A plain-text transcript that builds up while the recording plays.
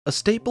A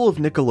staple of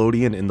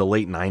Nickelodeon in the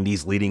late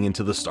 90s leading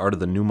into the start of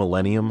the new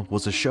millennium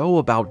was a show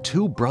about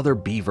two brother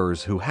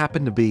beavers who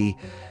happened to be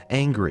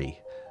angry.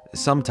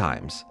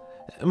 Sometimes.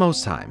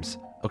 Most times.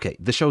 Okay,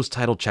 the show's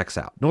title checks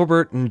out.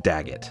 Norbert and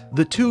Daggett.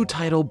 The two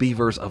title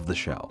beavers of the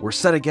show were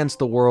set against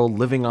the world,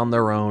 living on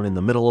their own in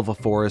the middle of a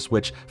forest,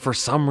 which for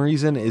some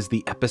reason is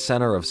the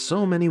epicenter of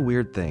so many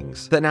weird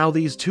things, that now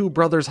these two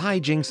brothers'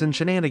 hijinks and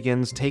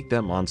shenanigans take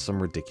them on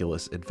some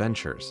ridiculous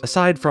adventures.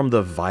 Aside from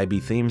the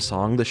vibey theme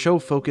song, the show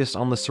focused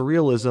on the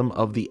surrealism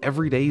of the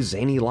everyday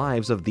zany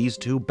lives of these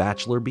two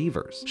bachelor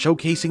beavers,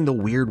 showcasing the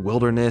weird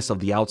wilderness of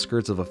the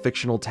outskirts of a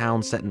fictional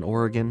town set in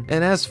Oregon.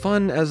 And as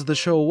fun as the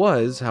show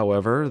was,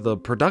 however, the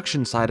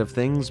production side of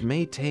things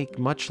may take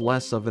much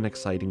less of an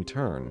exciting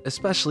turn,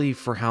 especially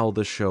for how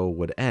the show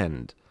would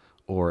end,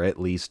 or at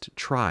least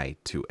try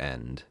to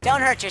end. Don't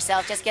hurt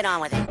yourself, just get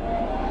on with it.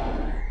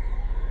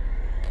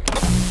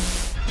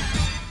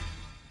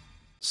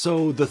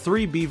 So the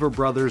three beaver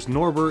brothers,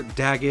 Norbert,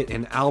 Daggett,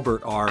 and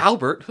Albert are—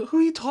 Albert? Who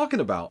are you talking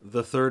about?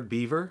 The third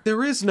beaver?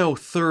 There is no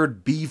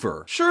third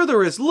beaver. Sure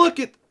there is, look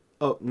at—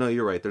 Oh, no,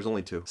 you're right, there's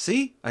only two.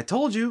 See? I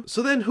told you.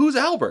 So then who's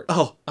Albert?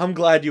 Oh, I'm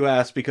glad you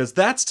asked because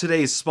that's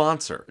today's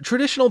sponsor.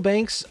 Traditional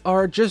banks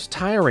are just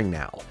tiring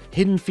now.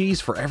 Hidden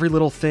fees for every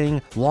little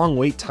thing, long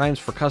wait times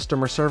for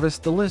customer service,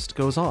 the list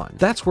goes on.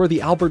 That's where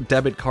the Albert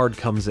debit card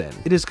comes in.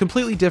 It is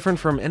completely different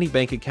from any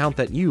bank account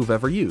that you've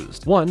ever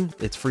used. One,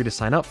 it's free to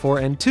sign up for,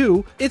 and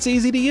two, it's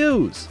easy to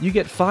use. You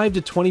get 5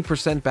 to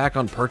 20% back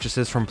on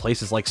purchases from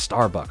places like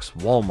Starbucks,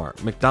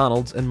 Walmart,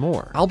 McDonald's, and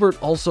more.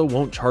 Albert also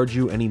won't charge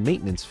you any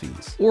maintenance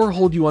fees, or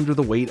hold you under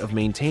the weight of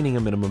maintaining a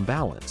minimum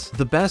balance.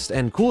 The best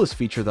and coolest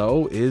feature,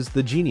 though, is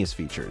the genius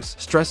features.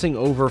 Stressing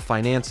over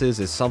finances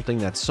is something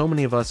that so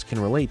many of us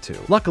can relate to.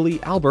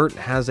 Luckily, Albert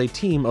has a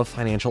team of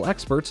financial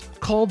experts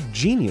called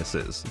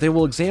geniuses. They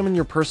will examine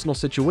your personal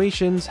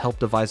situations, help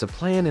devise a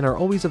plan, and are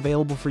always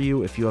available for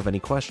you if you have any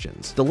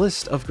questions. The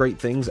list of great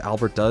things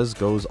Albert does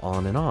goes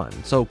on and on,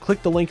 so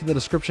click the link in the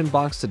description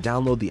box to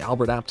download the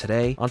Albert app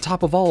today. On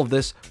top of all of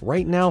this,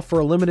 right now for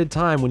a limited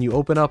time when you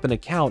open up an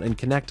account and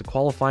connect a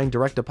qualifying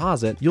direct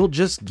deposit, you'll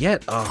just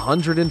get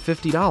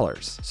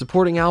 $150.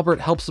 Supporting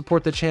Albert helps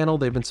support the channel.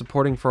 They've been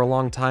supporting for a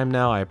long time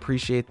now. I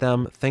appreciate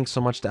them. Thanks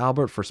so much to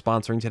Albert for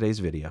sponsoring today's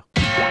video.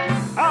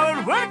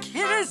 Our work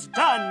here is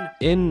done!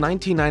 In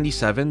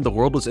 1997, the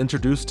world was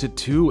introduced to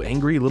two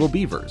angry little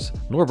beavers.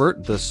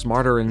 Norbert, the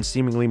smarter and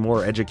seemingly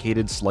more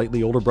educated,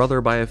 slightly older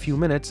brother by a few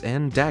minutes,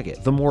 and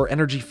Daggett, the more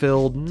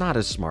energy-filled, not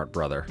as smart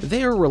brother.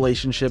 Their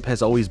relationship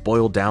has always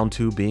boiled down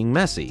to being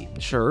messy.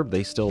 Sure,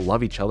 they still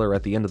love each other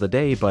at the end of the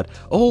day, but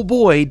oh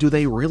boy, do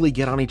they really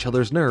get on each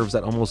other's nerves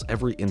at almost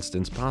every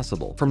instance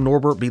possible. From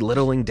Norbert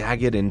belittling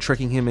Daggett and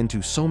tricking him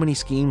into so many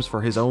schemes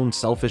for his own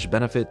selfish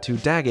benefit to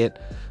Daggett,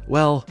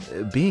 well,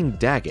 being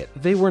Daggett,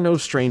 they were no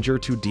stranger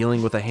to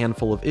dealing with a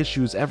handful of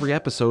issues every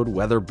episode,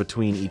 whether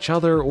between each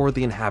other or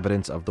the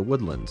inhabitants of the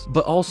woodlands.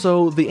 But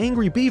also, the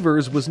Angry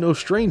Beavers was no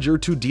stranger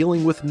to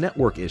dealing with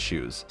network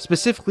issues,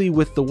 specifically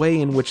with the way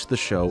in which the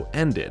show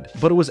ended.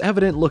 But it was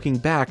evident looking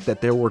back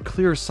that there were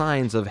clear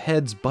signs of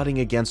heads butting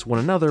against one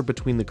another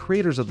between the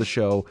creators of the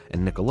show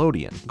and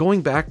Nickelodeon.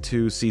 Going back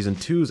to Season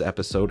 2's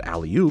episode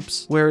Alley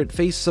Oops, where it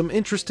faced some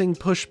interesting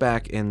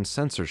pushback and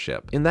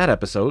censorship. In that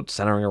episode,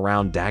 centering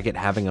around Daggett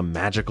having a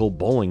magical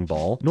bowling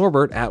ball,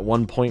 Norbert at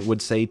one point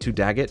would say to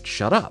Daggett,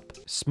 "Shut up."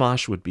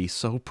 Smosh would be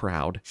so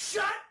proud.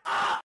 Shut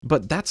up!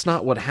 But that's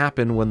not what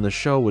happened when the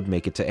show would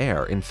make it to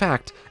air. In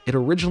fact, it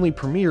originally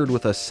premiered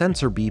with a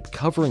censor beep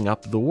covering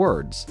up the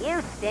words.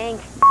 You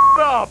stink.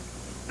 Stop,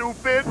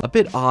 stupid! A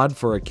bit odd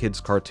for a kid's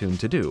cartoon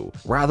to do,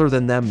 rather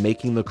than them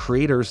making the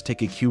creators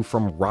take a cue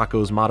from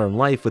Rocko's Modern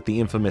Life with the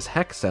infamous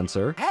heck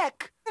censor.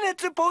 Heck,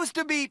 it's supposed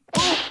to be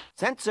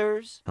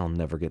censors. I'll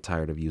never get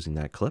tired of using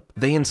that clip.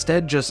 They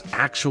instead just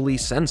actually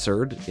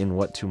censored, in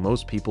what to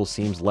most people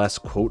seems less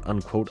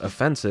quote-unquote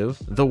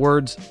offensive, the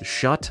words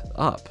 "shut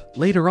up."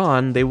 Later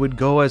on, they would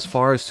go as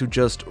far as to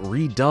just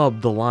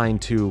redub the line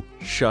to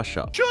 "shush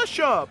up." Shush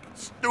up,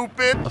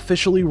 stupid!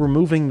 Officially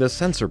removing the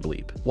censor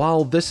bleep.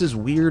 While this is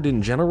weird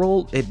in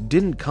general, it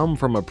didn't come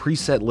from a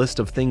preset list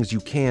of things you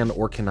can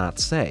or cannot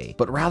say,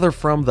 but rather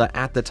from the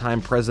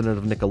at-the-time president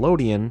of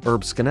Nickelodeon,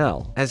 Herb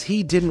Scannell, as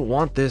he didn't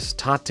want this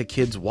taught to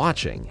kids watching,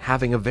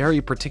 having a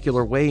very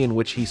particular way in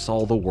which he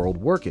saw the world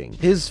working.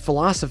 His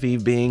philosophy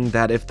being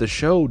that if the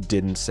show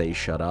didn't say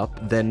shut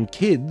up, then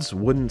kids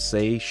wouldn't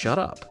say shut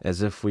up,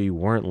 as if we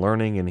weren't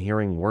learning and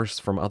hearing worse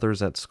from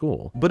others at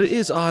school. But it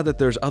is odd that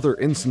there's other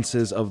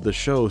instances of the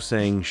show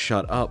saying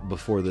shut up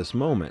before this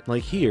moment,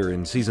 like here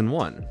in Season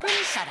 1. Please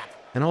shut up.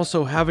 And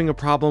also having a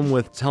problem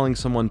with telling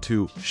someone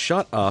to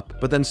shut up,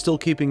 but then still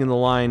keeping in the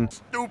line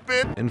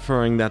Stupid!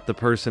 inferring that the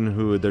person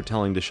who they're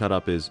telling to shut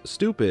up is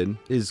stupid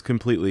is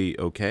completely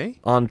okay.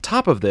 On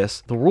top of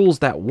this, the rules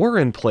that were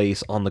in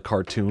place on the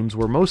cartoons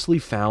were mostly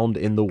found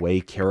in the way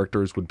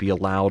characters would be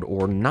allowed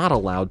or not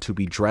allowed to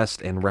be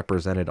dressed and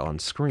represented on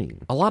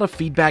screen. A lot of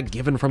feedback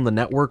given from the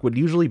network would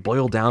usually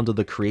boil down to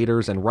the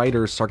creators and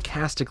writers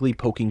sarcastically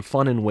poking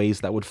fun in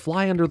ways that would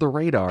fly under the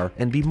radar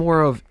and be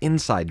more of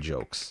inside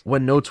jokes.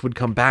 When notes would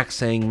come back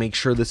saying make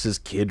sure this is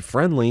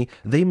kid-friendly,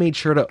 they made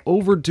sure to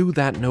overdo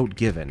that note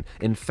given.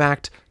 In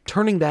fact,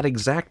 turning that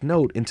exact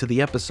note into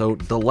the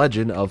episode The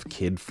Legend of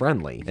Kid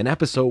Friendly, an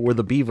episode where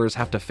the Beavers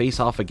have to face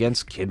off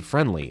against Kid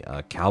Friendly,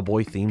 a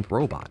cowboy-themed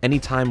robot.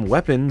 Anytime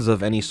weapons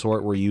of any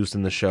sort were used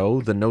in the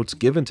show, the notes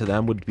given to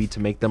them would be to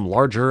make them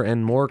larger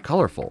and more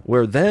colorful,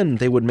 where then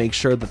they would make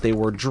sure that they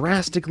were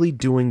drastically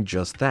doing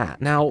just that.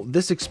 Now,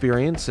 this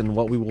experience, and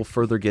what we will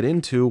further get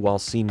into while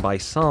seen by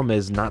some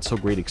as not so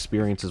great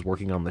experiences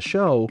working on the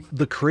show,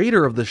 the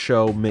creator of the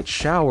show, Mitch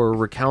Schauer,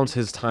 recounts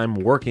his time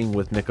working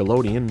with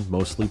Nickelodeon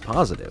mostly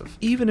positive.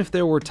 Even if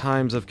there were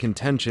times of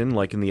contention,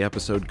 like in the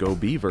episode Go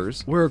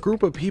Beavers, where a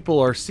group of people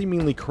are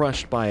seemingly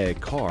crushed by a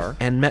car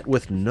and met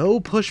with no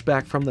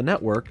pushback from the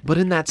network, but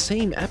in that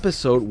same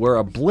episode where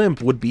a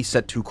blimp would be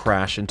set to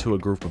crash into a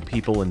group of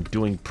people and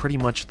doing pretty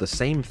much the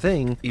same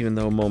thing, even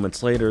though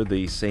moments later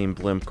the same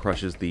blimp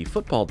crushes the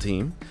football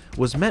team,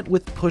 was met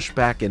with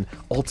pushback and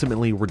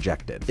ultimately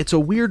rejected. It's a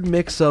weird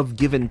mix of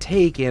give and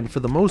take, and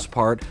for the most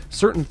part,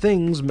 certain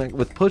things met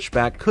with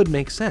pushback could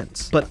make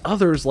sense. But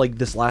others, like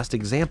this last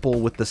example,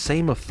 with the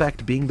same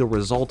effect being the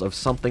result of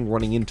something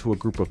running into a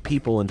group of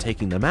people and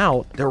taking them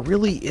out, there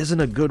really isn't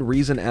a good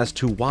reason as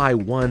to why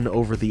one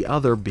over the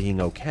other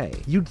being okay.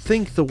 You'd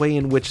think the way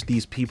in which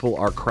these people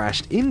are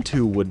crashed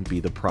into wouldn't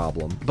be the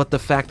problem, but the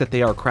fact that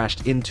they are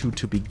crashed into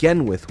to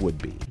begin with would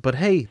be. But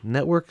hey,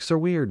 networks are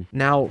weird.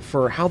 Now,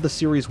 for how the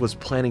series was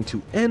planning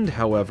to end,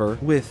 however,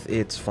 with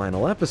its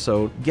final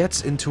episode,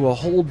 gets into a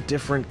whole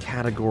different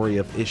category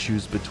of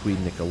issues between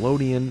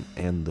Nickelodeon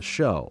and the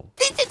show.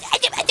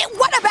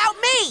 What about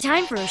me?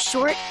 Time for a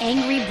short,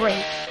 angry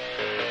break.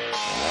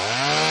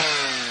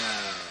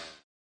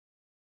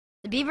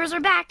 The Beavers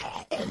are back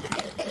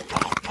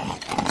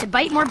to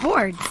bite more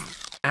boards.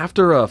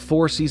 After a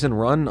 4-season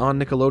run on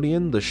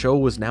Nickelodeon, the show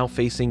was now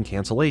facing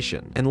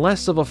cancellation. And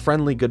less of a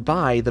friendly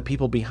goodbye, the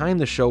people behind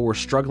the show were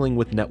struggling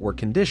with network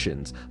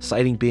conditions,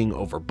 citing being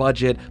over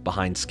budget,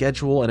 behind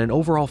schedule, and an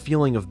overall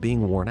feeling of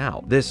being worn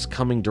out. This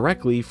coming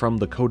directly from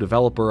the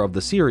co-developer of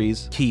the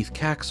series, Keith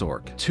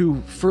Kaczork. To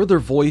further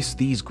voice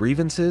these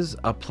grievances,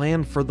 a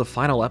plan for the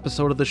final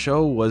episode of the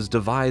show was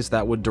devised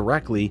that would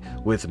directly,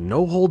 with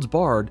no holds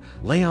barred,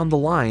 lay on the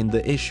line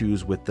the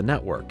issues with the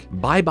network.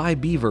 Bye Bye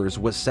Beavers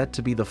was set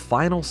to be the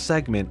final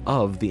segment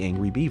of the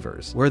Angry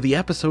Beavers, where the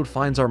episode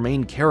finds our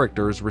main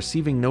characters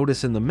receiving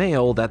notice in the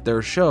mail that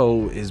their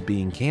show is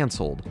being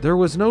canceled. There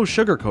was no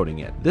sugarcoating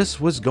it. This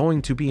was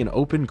going to be an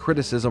open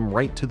criticism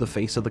right to the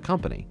face of the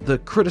company. The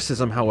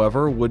criticism,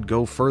 however, would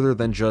go further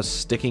than just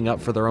sticking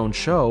up for their own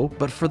show,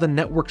 but for the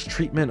network's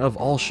treatment of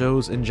all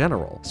shows in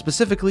general,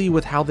 specifically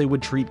with how they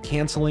would treat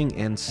canceling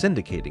and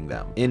syndicating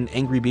them. In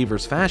Angry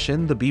Beavers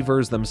fashion, the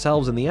Beavers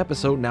themselves in the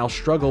episode now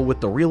struggle with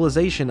the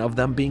realization of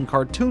them being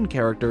cartoon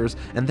characters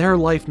and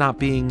their life not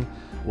being,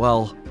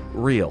 well,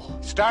 real.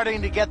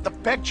 Starting to get the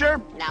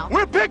picture? No.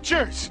 We're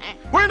pictures!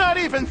 We're not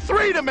even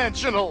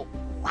three-dimensional!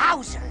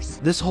 Wowzers.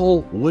 This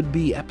whole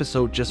would-be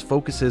episode just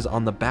focuses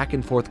on the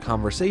back-and-forth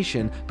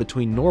conversation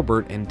between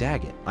Norbert and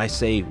Daggett. I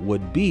say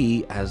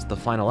would-be as the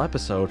final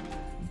episode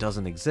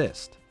doesn't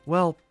exist.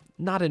 Well,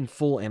 not in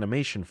full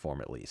animation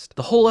form at least.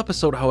 The whole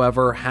episode,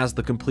 however, has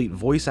the complete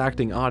voice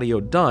acting audio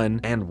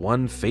done, and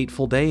one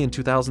fateful day in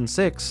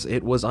 2006,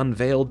 it was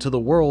unveiled to the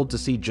world to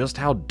see just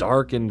how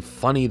dark and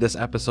funny this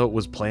episode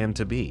was planned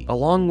to be,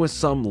 along with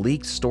some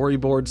leaked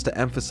storyboards to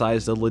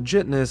emphasize the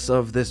legitness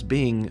of this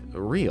being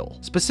real.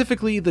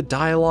 Specifically, the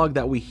dialogue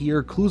that we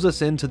hear clues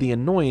us into the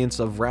annoyance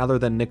of rather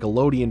than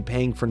Nickelodeon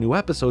paying for new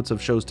episodes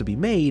of shows to be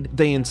made,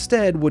 they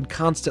instead would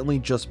constantly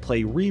just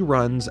play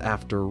reruns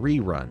after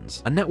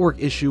reruns, a network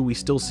issue we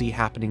still see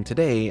happening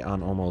today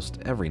on almost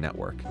every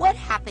network. What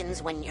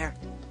happens when you're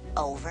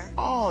over?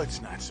 Oh,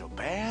 it's not so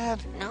bad.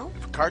 No?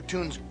 If a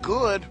cartoon's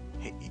good,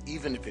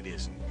 even if it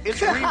isn't, it's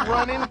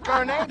rerun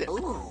incarnated.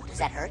 Ooh, does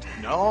that hurt?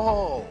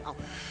 No. Oh.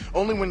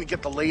 Only when you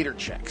get the later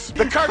checks.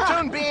 The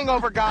cartoon being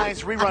over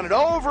guys rerun it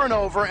over and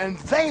over, and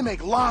they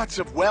make lots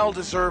of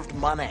well-deserved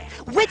money.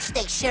 Which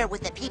they share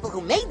with the people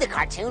who made the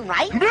cartoon,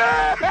 right?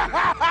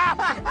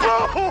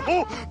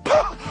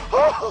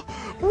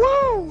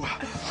 Woo!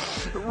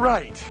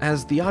 Right.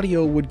 As the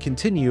audio would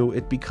continue,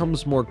 it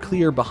becomes more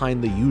clear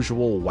behind the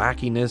usual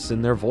wackiness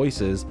in their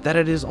voices that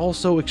it is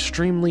also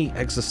extremely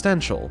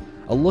existential,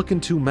 a look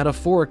into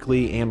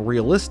metaphorically and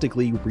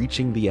realistically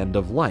reaching the end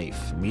of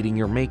life, meeting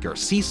your maker,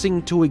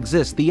 ceasing to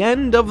exist, the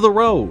end of the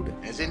road.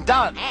 As in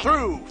done,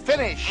 through,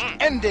 finished,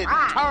 ended,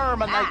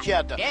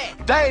 terminated,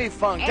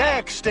 defunct,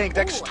 extinct,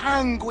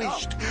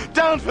 extinguished,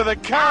 down for the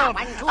count,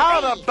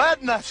 out of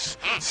badness,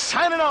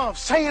 signing off,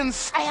 saying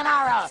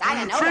sayonara,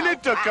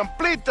 finito,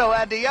 completo,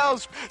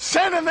 adios,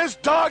 sending this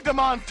dog to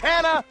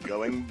Montana,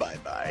 going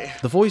bye-bye.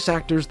 The voice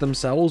actors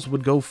themselves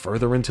would go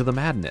further into the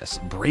madness,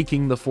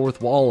 breaking the fourth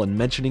wall and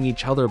mentioning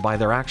each other by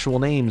their actual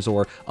names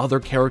or other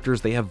characters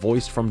they have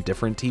voiced from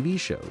different TV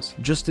shows.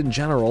 Just in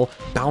general,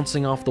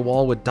 bouncing off the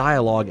wall with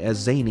dialogue as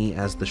zany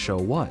as the show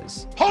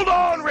was. Hold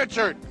on,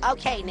 Richard.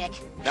 Okay, Nick.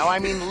 No, I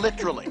mean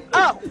literally.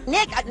 Oh,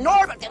 Nick,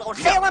 Norbert, or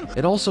Salem.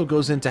 It also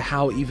goes into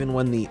how even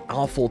when the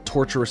awful,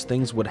 torturous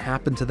things would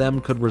happen to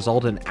them could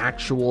result in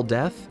actual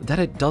death, that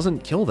it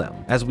doesn't kill them.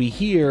 As we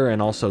hear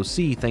and also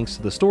see thanks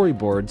to the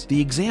storyboards, the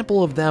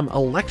example of them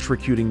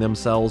electrocuting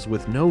themselves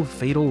with no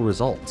fatal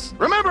results.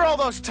 Remember all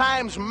those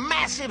times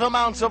massive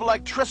amounts of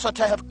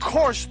electricity have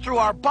coursed through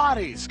our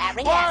bodies? Yes,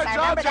 Large I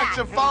remember objects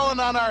that. have fallen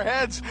on our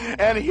heads,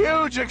 and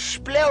huge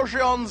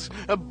explosions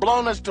have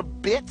blown us to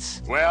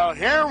bits? Well,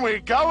 here we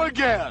go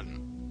again.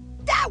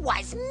 That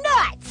was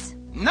nuts.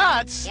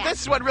 Nuts? Yeah.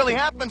 This is what really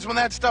happens when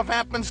that stuff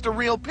happens to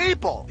real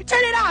people.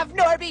 Turn it off,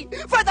 Norby.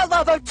 For the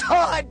love of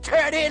Todd,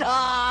 turn it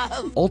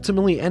off.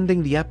 Ultimately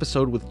ending the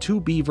episode with two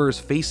beavers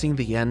facing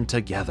the end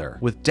together,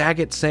 with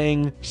Daggett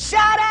saying, Shut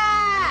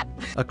up.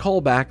 a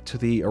callback to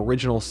the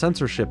original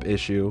censorship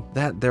issue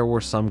that there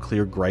were some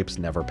clear gripes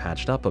never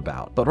patched up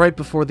about. But right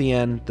before the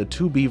end, the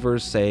two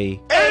beavers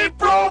say,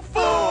 April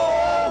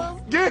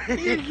Fool!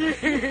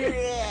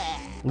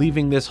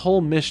 leaving this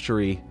whole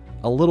mystery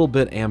a little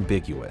bit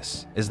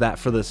ambiguous. Is that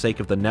for the sake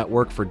of the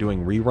network for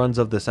doing reruns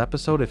of this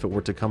episode if it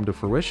were to come to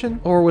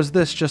fruition? Or was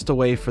this just a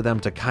way for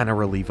them to kind of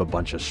relieve a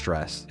bunch of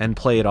stress and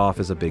play it off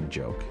as a big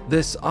joke?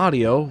 This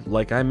audio,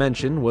 like I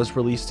mentioned, was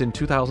released in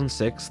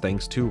 2006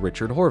 thanks to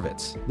Richard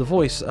Horvitz, the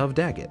voice of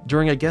Daggett,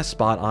 during a guest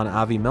spot on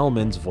Avi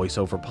Melman's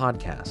voiceover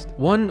podcast.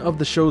 One of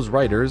the show's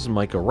writers,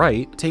 Micah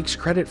Wright, takes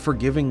credit for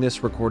giving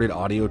this recorded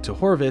audio to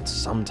Horvitz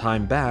some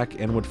time back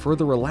and would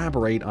further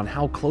elaborate on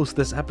how close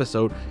this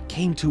episode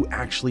came to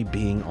actually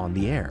being on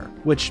the air.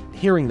 Which,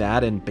 hearing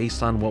that and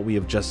based on what we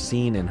have just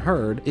seen and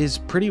heard, is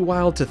pretty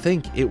wild to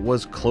think it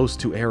was close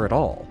to air at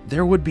all.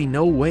 There would be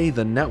no way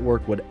the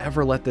network would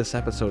ever let this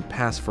episode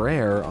pass for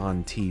air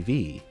on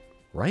TV,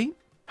 right?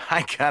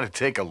 I gotta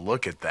take a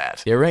look at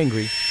that. They're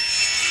angry.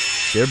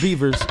 They're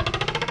beavers.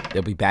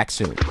 They'll be back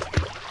soon.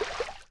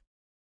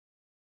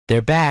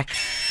 They're back,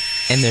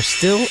 and they're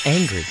still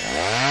angry.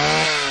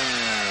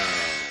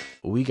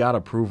 We got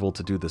approval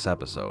to do this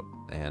episode,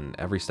 and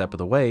every step of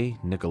the way,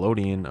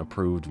 Nickelodeon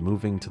approved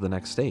moving to the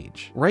next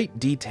stage. Wright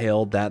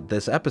detailed that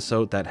this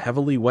episode that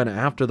heavily went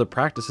after the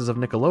practices of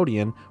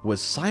Nickelodeon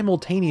was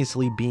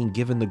simultaneously being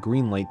given the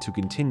green light to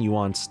continue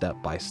on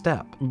step by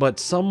step. But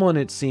someone,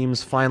 it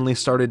seems, finally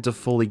started to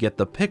fully get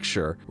the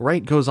picture.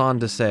 Wright goes on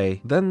to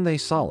say, then they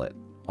saw it,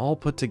 all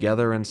put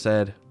together and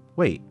said,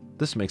 wait,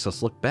 this makes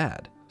us look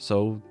bad.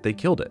 So they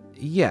killed it.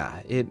 Yeah,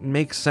 it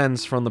makes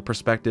sense from the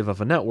perspective of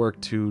a network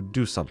to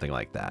do something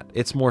like that.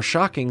 It's more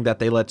shocking that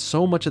they let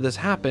so much of this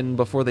happen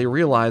before they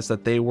realized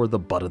that they were the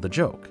butt of the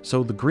joke.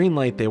 So the green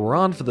light they were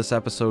on for this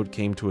episode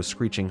came to a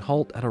screeching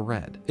halt at a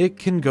red. It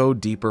can go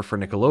deeper for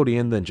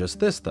Nickelodeon than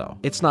just this though.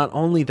 It's not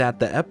only that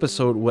the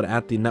episode would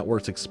at the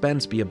network's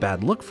expense be a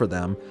bad look for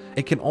them,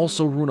 it can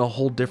also ruin a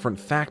whole different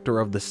factor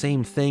of the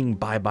same thing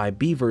Bye Bye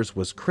Beavers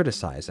was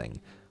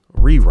criticizing.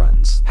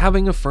 Reruns.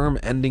 Having a firm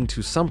ending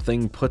to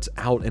something puts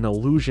out an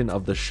illusion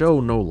of the show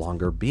no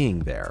longer being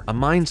there. A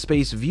mind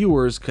space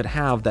viewers could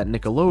have that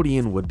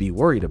Nickelodeon would be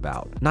worried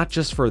about. Not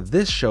just for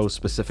this show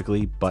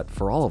specifically, but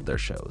for all of their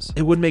shows.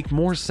 It would make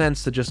more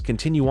sense to just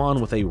continue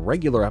on with a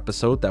regular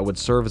episode that would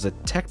serve as a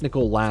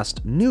technical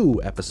last new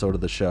episode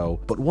of the show,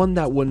 but one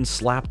that wouldn't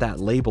slap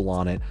that label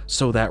on it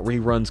so that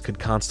reruns could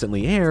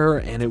constantly air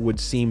and it would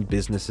seem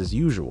business as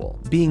usual.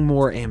 Being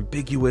more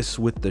ambiguous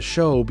with the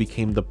show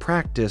became the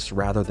practice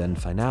rather than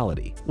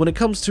finality. When it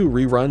comes to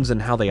reruns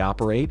and how they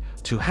operate,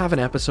 to have an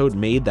episode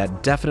made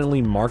that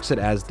definitely marks it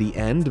as the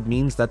end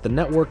means that the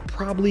network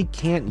probably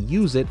can't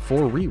use it for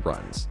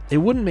reruns. It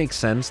wouldn't make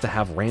sense to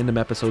have random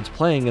episodes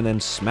playing and then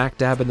smack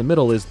dab in the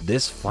middle is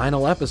this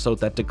final episode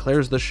that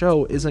declares the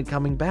show isn't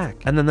coming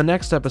back. And then the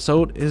next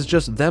episode is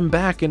just them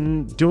back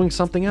and doing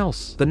something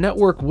else. The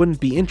network wouldn't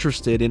be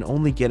interested in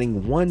only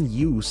getting one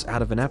use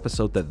out of an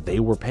episode that they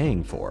were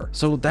paying for.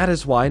 So that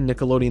is why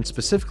Nickelodeon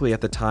specifically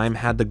at the time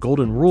had the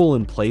golden rule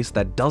in place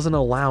that doesn't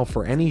allow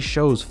for any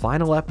show's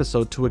final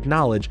episode to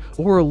acknowledge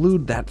or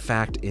elude that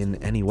fact in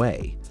any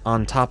way.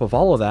 On top of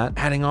all of that,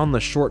 adding on the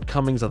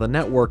shortcomings of the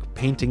network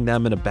painting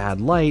them in a bad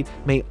light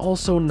may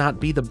also not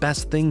be the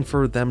best thing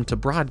for them to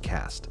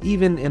broadcast,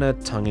 even in a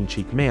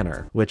tongue-in-cheek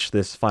manner, which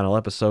this final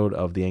episode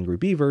of The Angry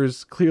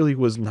Beavers clearly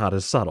was not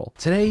as subtle.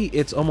 Today,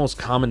 it's almost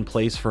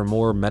commonplace for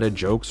more meta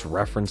jokes,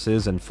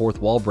 references, and fourth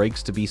wall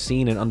breaks to be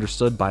seen and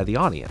understood by the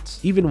audience,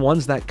 even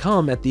ones that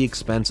come at the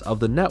expense of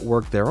the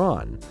network they're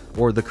on,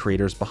 or the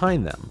creators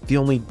behind them. The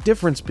only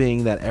difference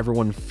being that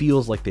everyone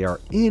feels like they are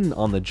in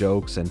on the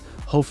jokes and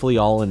hopefully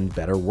all in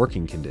better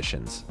working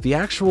conditions. The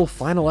actual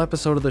final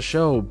episode of the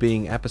show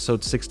being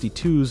episode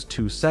 62's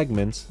two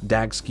segments,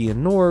 Dagsky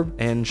and Norb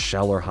and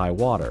Shell or High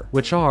Water,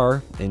 which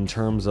are, in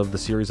terms of the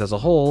series as a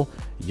whole,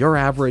 your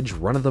average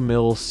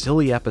run-of-the-mill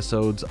silly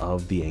episodes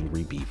of The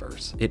Angry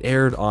Beavers. It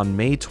aired on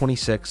May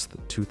 26th,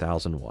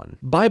 2001.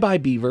 Bye Bye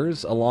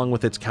Beavers, along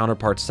with its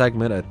counterpart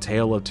segment A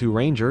Tale of Two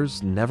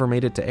Rangers, never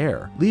made it to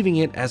air, leaving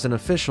it as an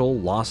official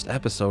lost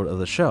episode of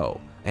the show,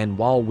 And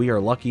while we are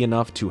lucky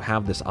enough to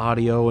have this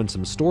audio and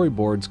some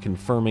storyboards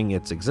confirming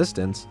its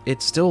existence,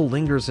 it still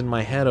lingers in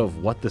my head of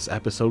what this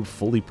episode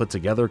fully put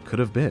together could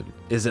have been.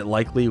 Is it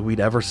likely we'd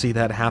ever see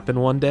that happen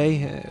one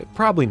day?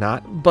 Probably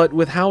not, but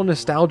with how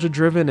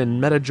nostalgia-driven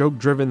and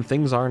meta-joke-driven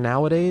things are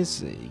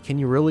nowadays, can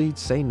you really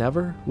say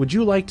never? Would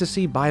you like to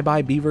see Bye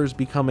Bye Beavers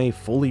become a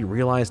fully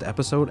realized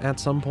episode at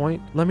some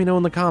point? Let me know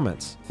in the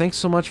comments. Thanks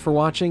so much for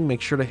watching.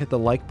 Make sure to hit the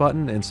like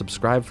button and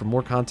subscribe for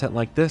more content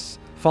like this.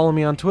 Follow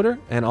me on Twitter,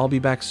 and I'll be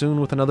back soon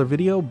with another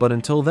video, but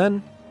until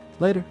then,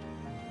 later.